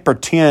 We can't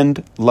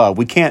pretend love.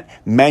 We can't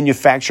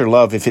manufacture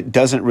love if it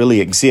doesn't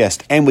really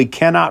exist. And we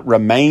cannot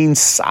remain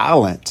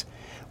silent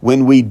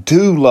when we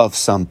do love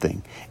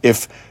something.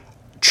 If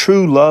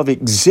true love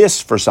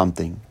exists for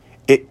something,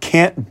 it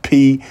can't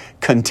be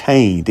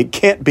contained. It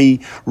can't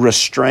be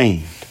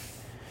restrained.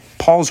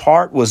 Paul's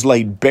heart was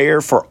laid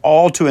bare for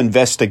all to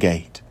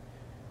investigate,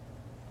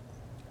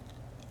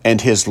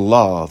 and his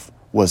love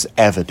was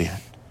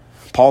evident.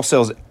 Paul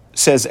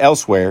says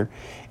elsewhere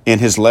in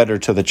his letter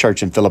to the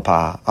church in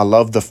Philippi, I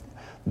love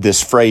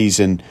this phrase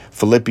in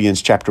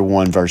Philippians chapter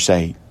 1, verse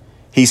 8.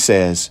 He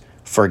says,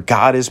 "For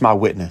God is my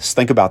witness."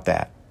 Think about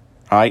that.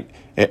 All right.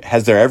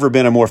 Has there ever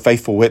been a more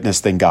faithful witness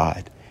than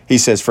God? He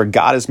says, "For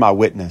God is my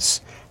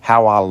witness,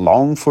 how I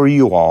long for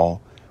you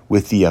all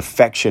with the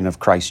affection of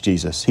Christ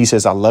Jesus." He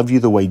says, "I love you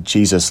the way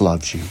Jesus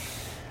loves you."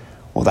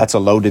 Well, that's a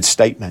loaded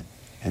statement.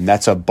 And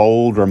that's a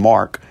bold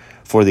remark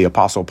for the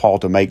Apostle Paul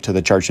to make to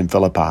the church in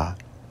Philippi.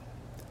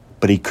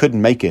 But he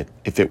couldn't make it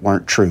if it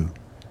weren't true.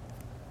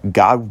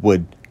 God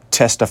would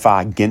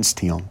testify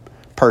against him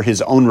per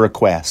his own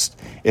request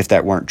if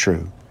that weren't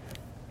true.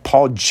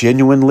 Paul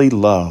genuinely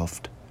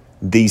loved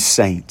these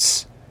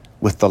saints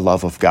with the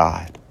love of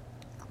God.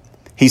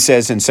 He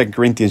says in 2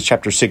 Corinthians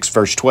chapter 6,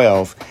 verse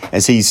 12,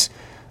 as he's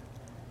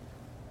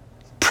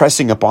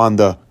pressing upon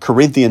the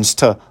Corinthians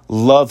to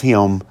love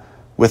him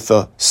with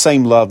the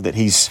same love that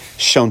he's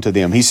shown to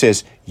them. He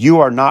says, "You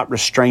are not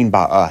restrained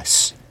by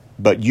us,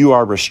 but you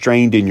are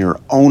restrained in your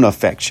own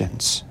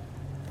affections."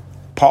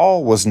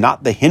 Paul was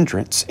not the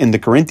hindrance in the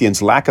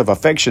Corinthians' lack of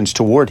affections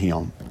toward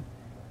him.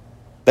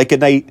 They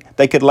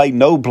could lay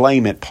no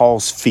blame at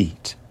Paul's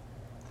feet.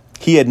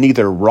 He had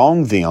neither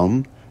wronged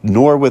them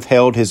nor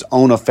withheld his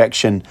own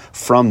affection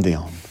from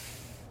them.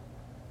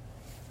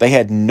 They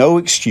had no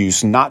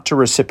excuse not to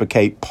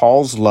reciprocate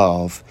Paul's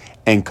love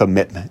and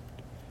commitment.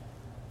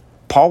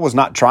 Paul was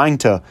not trying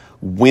to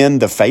win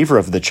the favor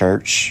of the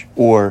church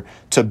or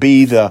to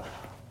be the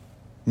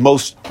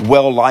most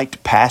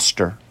well-liked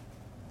pastor.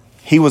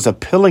 He was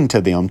appealing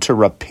to them to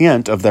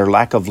repent of their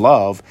lack of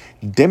love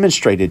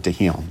demonstrated to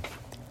him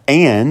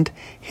and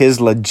his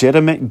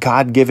legitimate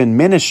God-given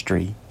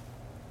ministry,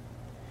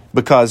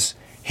 because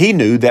he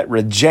knew that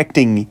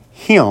rejecting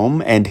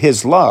him and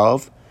his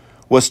love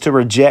was to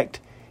reject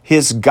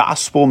his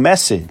gospel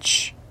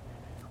message,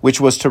 which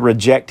was to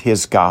reject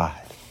his God.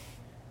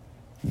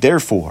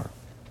 Therefore,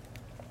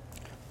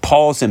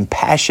 Paul's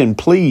impassioned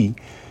plea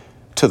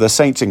to the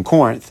saints in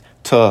Corinth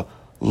to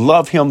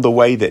love him the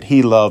way that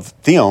he loved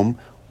them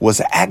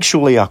was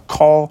actually a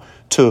call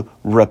to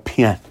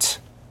repent,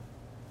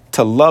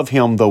 to love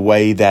him the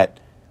way that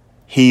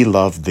he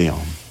loved them.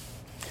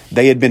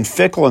 They had been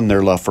fickle in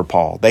their love for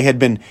Paul. They had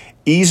been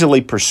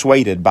easily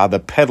persuaded by the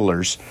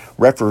peddlers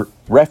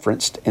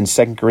referenced in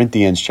 2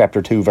 Corinthians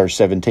chapter 2, verse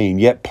 17.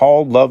 Yet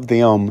Paul loved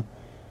them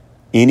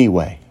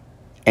anyway,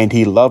 and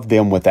he loved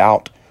them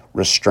without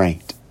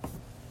restraint.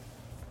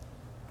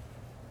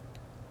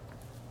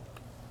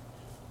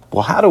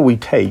 Well, how do we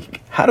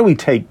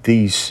take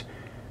these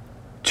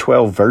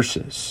 12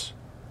 verses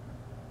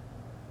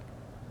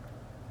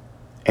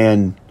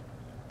and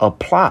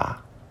apply?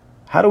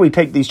 How do we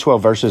take these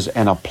 12 verses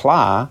and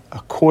apply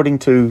according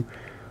to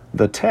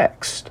the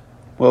text?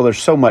 Well, there's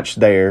so much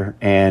there,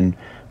 and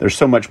there's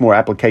so much more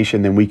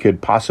application than we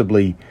could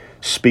possibly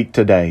speak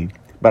today.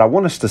 But I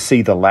want us to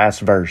see the last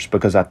verse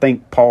because I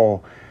think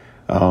Paul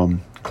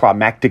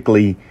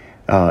climactically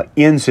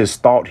ends his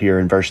thought here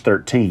in verse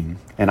 13.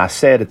 And I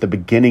said at the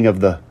beginning of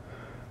the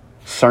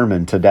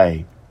sermon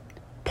today,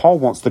 Paul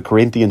wants the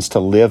Corinthians to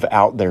live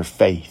out their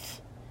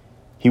faith.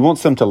 He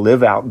wants them to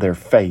live out their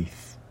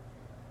faith.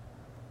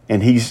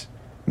 And he's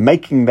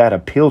making that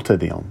appeal to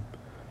them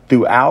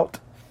throughout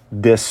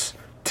this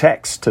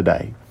text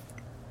today.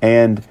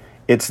 And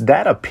it's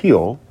that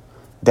appeal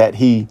that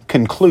he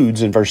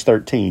concludes in verse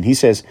 13. He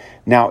says,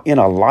 "Now in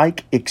a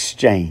like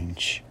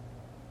exchange,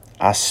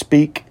 I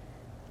speak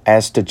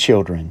as to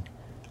children,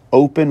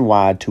 open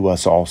wide to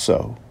us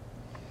also."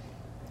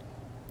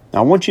 Now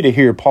I want you to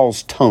hear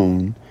Paul's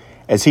tone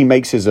as he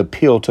makes his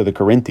appeal to the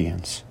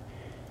Corinthians.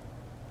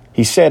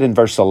 He said in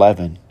verse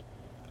 11,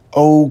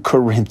 O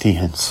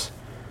Corinthians,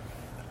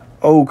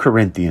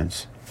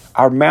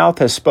 our mouth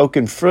has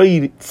spoken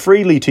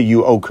freely to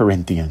you, O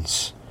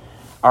Corinthians.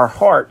 Our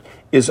heart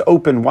is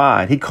open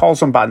wide. He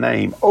calls them by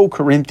name. O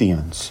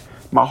Corinthians,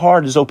 my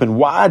heart is open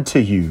wide to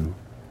you.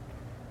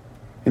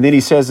 And then he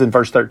says in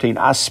verse 13,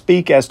 I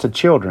speak as to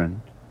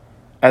children,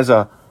 as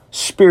a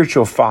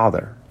spiritual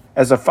father,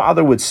 as a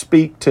father would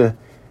speak to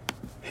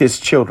his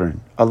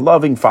children. A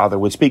loving father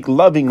would speak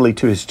lovingly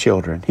to his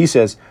children. He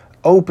says,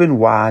 open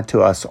wide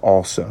to us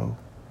also.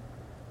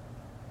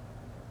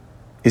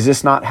 Is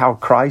this not how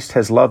Christ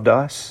has loved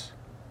us?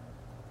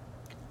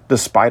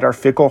 Despite our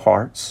fickle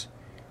hearts,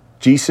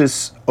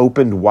 Jesus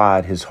opened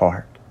wide his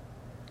heart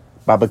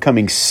by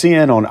becoming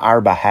sin on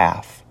our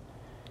behalf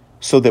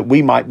so that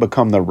we might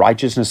become the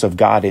righteousness of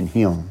God in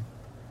him.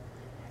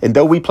 And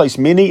though we place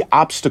many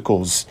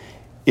obstacles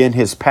in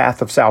his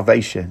path of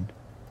salvation,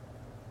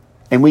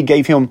 and we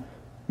gave him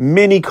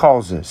many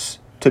causes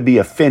to be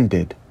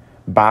offended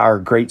by our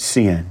great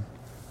sin,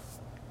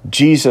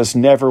 Jesus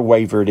never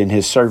wavered in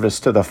his service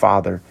to the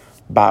Father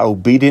by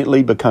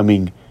obediently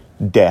becoming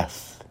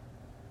death,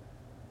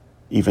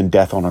 even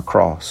death on a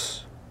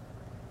cross.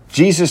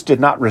 Jesus did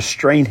not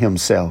restrain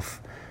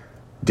himself,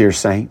 dear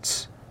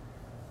saints,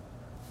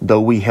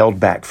 though we held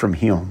back from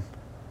him.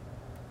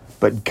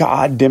 But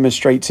God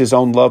demonstrates his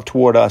own love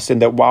toward us in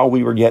that while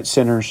we were yet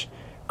sinners,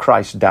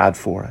 Christ died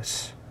for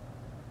us.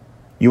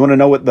 You want to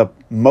know what the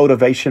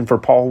motivation for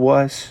Paul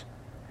was?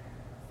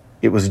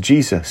 It was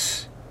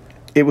Jesus.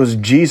 It was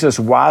Jesus'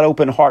 wide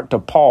open heart to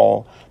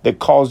Paul that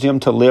caused him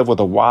to live with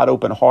a wide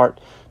open heart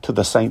to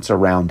the saints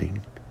around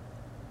him.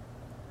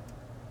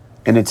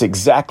 And it's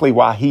exactly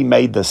why he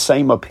made the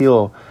same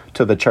appeal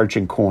to the church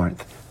in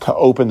Corinth, to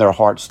open their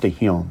hearts to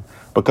him.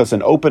 Because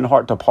an open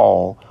heart to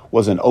Paul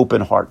was an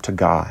open heart to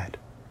God.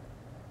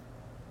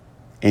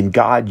 And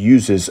God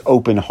uses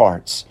open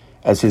hearts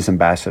as his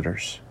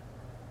ambassadors.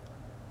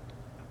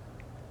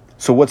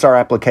 So what's our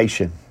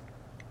application?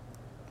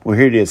 Well,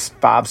 here it is,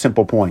 5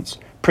 simple points.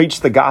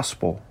 Preach the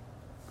gospel.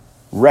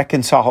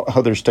 Reconcile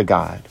others to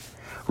God.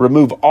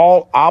 Remove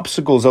all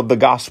obstacles of the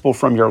gospel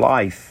from your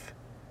life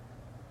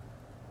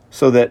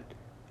so that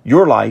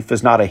your life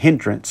is not a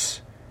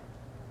hindrance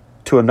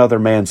to another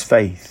man's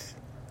faith.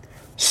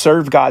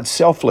 Serve God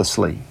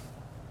selflessly.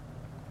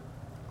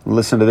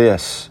 Listen to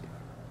this.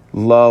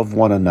 Love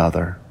one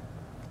another.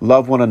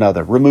 Love one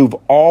another. Remove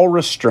all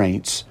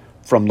restraints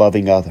from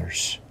loving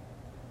others.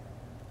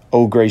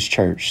 Oh, Grace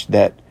Church,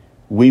 that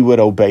we would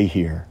obey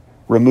here.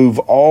 Remove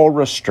all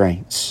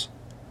restraints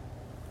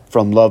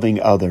from loving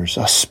others,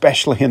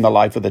 especially in the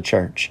life of the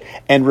church,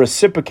 and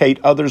reciprocate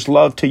others'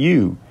 love to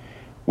you.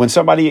 When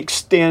somebody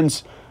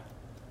extends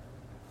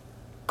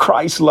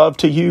Christ's love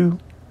to you,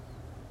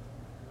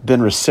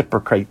 then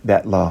reciprocate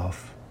that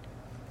love.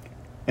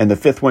 And the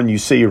 5th one you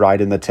see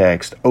right in the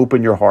text,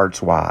 open your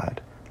hearts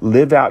wide.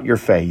 Live out your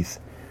faith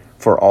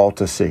for all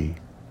to see.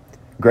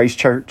 Grace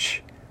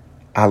Church,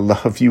 I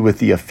love you with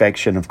the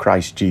affection of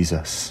Christ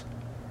Jesus.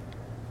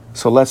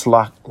 So let's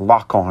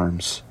lock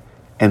arms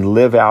and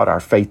live out our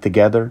faith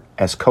together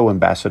as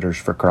co-ambassadors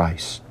for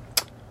Christ.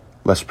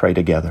 Let's pray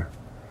together.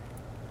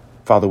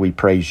 Father, we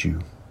praise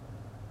you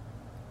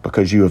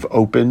because you have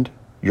opened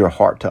your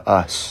heart to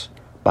us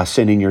by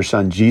sending your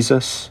son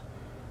Jesus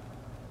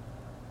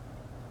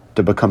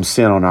to become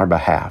sin on our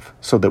behalf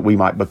so that we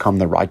might become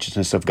the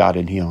righteousness of God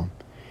in him.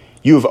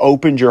 You have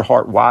opened your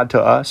heart wide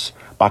to us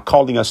by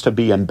calling us to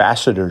be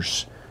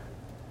ambassadors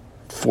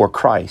for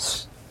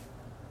Christ.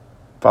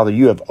 Father,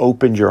 you have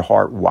opened your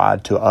heart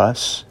wide to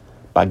us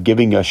by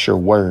giving us your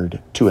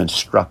word to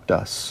instruct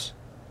us.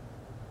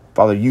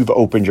 Father, you've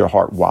opened your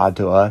heart wide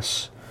to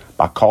us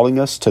by calling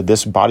us to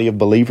this body of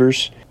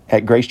believers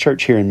at Grace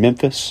Church here in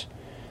Memphis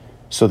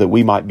so that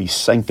we might be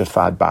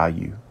sanctified by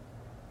you.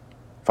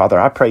 Father,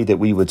 I pray that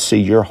we would see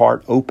your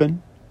heart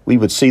open. We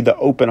would see the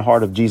open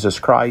heart of Jesus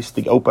Christ,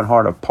 the open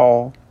heart of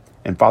Paul.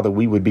 And Father,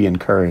 we would be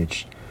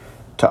encouraged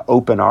to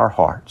open our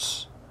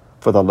hearts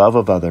for the love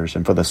of others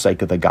and for the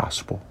sake of the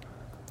gospel.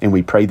 And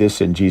we pray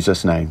this in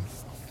Jesus' name.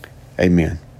 Amen.